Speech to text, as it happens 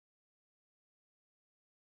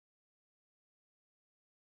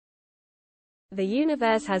The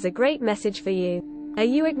universe has a great message for you. Are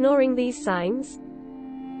you ignoring these signs?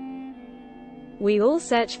 We all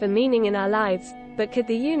search for meaning in our lives, but could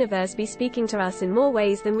the universe be speaking to us in more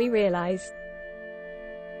ways than we realize?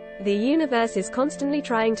 The universe is constantly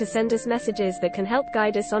trying to send us messages that can help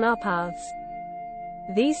guide us on our paths.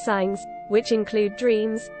 These signs, which include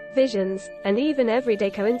dreams, visions, and even everyday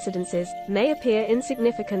coincidences, may appear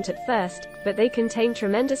insignificant at first, but they contain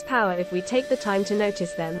tremendous power if we take the time to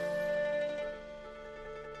notice them.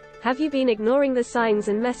 Have you been ignoring the signs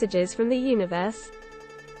and messages from the universe?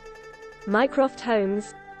 Mycroft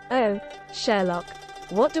Holmes. Oh, Sherlock.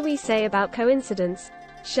 What do we say about coincidence?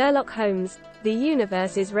 Sherlock Holmes, the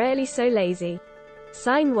universe is rarely so lazy.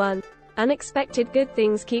 Sign 1. Unexpected good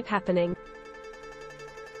things keep happening.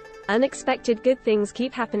 Unexpected good things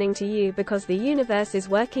keep happening to you because the universe is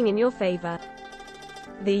working in your favor.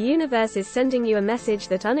 The universe is sending you a message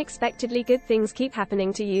that unexpectedly good things keep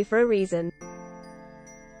happening to you for a reason.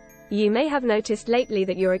 You may have noticed lately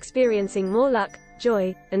that you're experiencing more luck,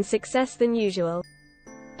 joy, and success than usual.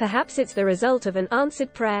 Perhaps it's the result of an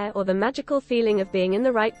answered prayer or the magical feeling of being in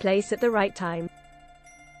the right place at the right time.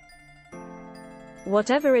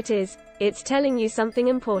 Whatever it is, it's telling you something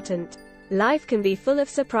important. Life can be full of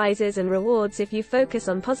surprises and rewards if you focus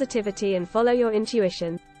on positivity and follow your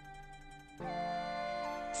intuition.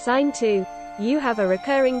 Sign 2. You have a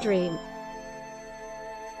recurring dream.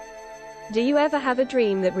 Do you ever have a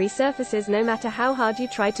dream that resurfaces no matter how hard you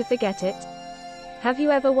try to forget it? Have you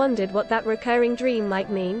ever wondered what that recurring dream might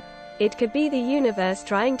mean? It could be the universe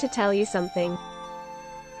trying to tell you something.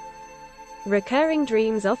 Recurring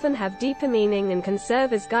dreams often have deeper meaning and can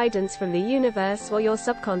serve as guidance from the universe or your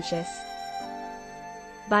subconscious.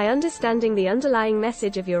 By understanding the underlying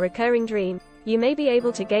message of your recurring dream, you may be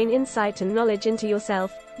able to gain insight and knowledge into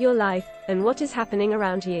yourself, your life, and what is happening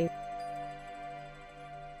around you.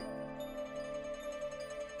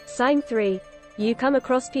 Sign 3. You come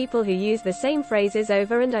across people who use the same phrases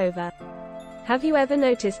over and over. Have you ever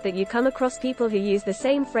noticed that you come across people who use the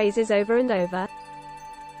same phrases over and over?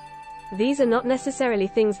 These are not necessarily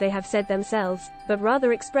things they have said themselves, but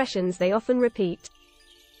rather expressions they often repeat.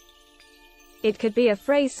 It could be a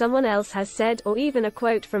phrase someone else has said or even a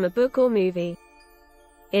quote from a book or movie.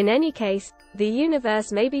 In any case, the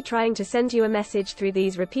universe may be trying to send you a message through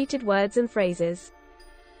these repeated words and phrases.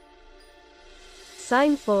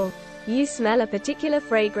 Sign 4. You smell a particular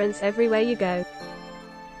fragrance everywhere you go.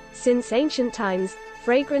 Since ancient times,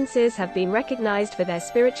 fragrances have been recognized for their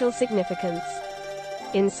spiritual significance.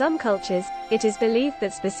 In some cultures, it is believed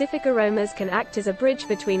that specific aromas can act as a bridge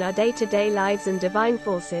between our day-to-day lives and divine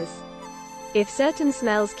forces. If certain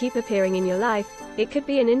smells keep appearing in your life, it could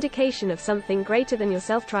be an indication of something greater than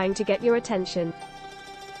yourself trying to get your attention.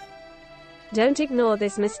 Don't ignore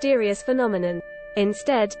this mysterious phenomenon.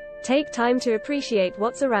 Instead, take time to appreciate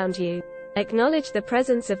what's around you. Acknowledge the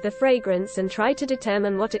presence of the fragrance and try to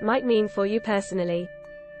determine what it might mean for you personally.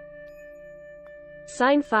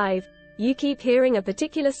 Sign 5. You keep hearing a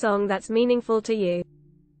particular song that's meaningful to you.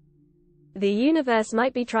 The universe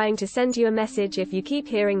might be trying to send you a message if you keep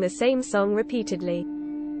hearing the same song repeatedly.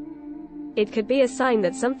 It could be a sign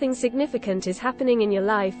that something significant is happening in your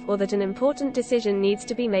life or that an important decision needs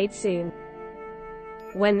to be made soon.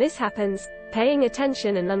 When this happens, paying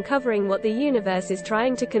attention and uncovering what the universe is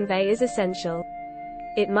trying to convey is essential.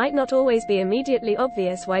 It might not always be immediately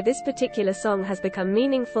obvious why this particular song has become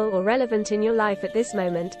meaningful or relevant in your life at this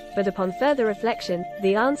moment, but upon further reflection,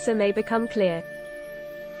 the answer may become clear.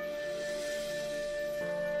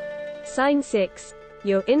 Sign 6.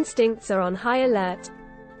 Your instincts are on high alert.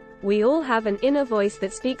 We all have an inner voice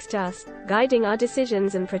that speaks to us, guiding our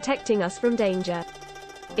decisions and protecting us from danger.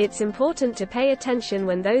 It's important to pay attention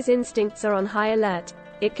when those instincts are on high alert.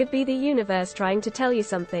 It could be the universe trying to tell you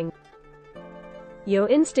something. Your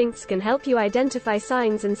instincts can help you identify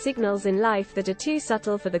signs and signals in life that are too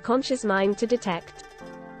subtle for the conscious mind to detect.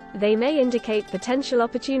 They may indicate potential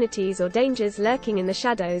opportunities or dangers lurking in the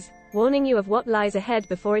shadows, warning you of what lies ahead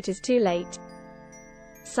before it is too late.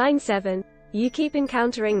 Sign 7. You keep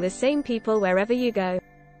encountering the same people wherever you go.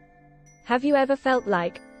 Have you ever felt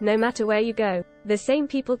like, no matter where you go, the same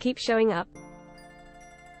people keep showing up?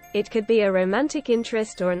 It could be a romantic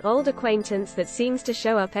interest or an old acquaintance that seems to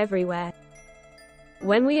show up everywhere.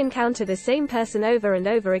 When we encounter the same person over and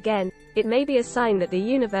over again, it may be a sign that the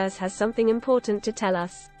universe has something important to tell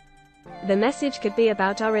us. The message could be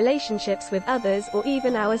about our relationships with others or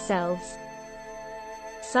even ourselves.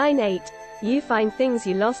 Sign 8. You find things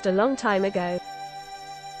you lost a long time ago.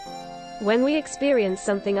 When we experience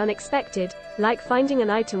something unexpected, like finding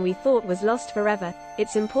an item we thought was lost forever,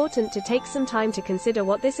 it's important to take some time to consider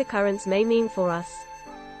what this occurrence may mean for us.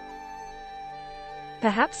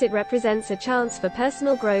 Perhaps it represents a chance for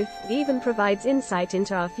personal growth, even provides insight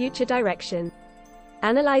into our future direction.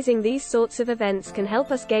 Analyzing these sorts of events can help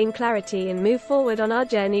us gain clarity and move forward on our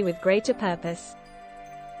journey with greater purpose.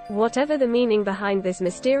 Whatever the meaning behind this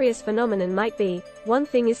mysterious phenomenon might be, one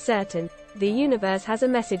thing is certain: the universe has a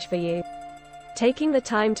message for you. Taking the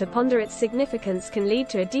time to ponder its significance can lead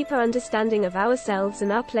to a deeper understanding of ourselves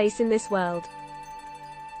and our place in this world.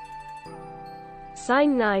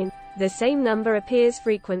 Sign 9. The same number appears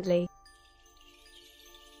frequently.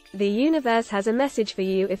 The universe has a message for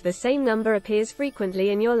you if the same number appears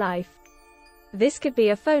frequently in your life. This could be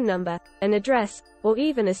a phone number, an address, or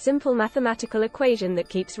even a simple mathematical equation that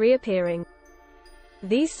keeps reappearing.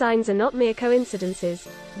 These signs are not mere coincidences.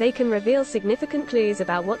 They can reveal significant clues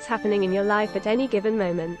about what's happening in your life at any given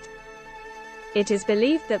moment. It is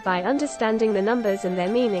believed that by understanding the numbers and their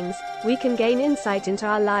meanings, we can gain insight into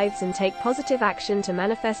our lives and take positive action to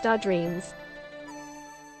manifest our dreams.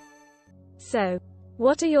 So,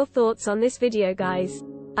 what are your thoughts on this video, guys?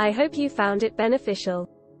 I hope you found it beneficial.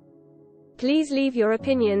 Please leave your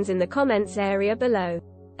opinions in the comments area below.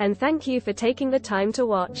 And thank you for taking the time to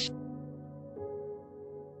watch.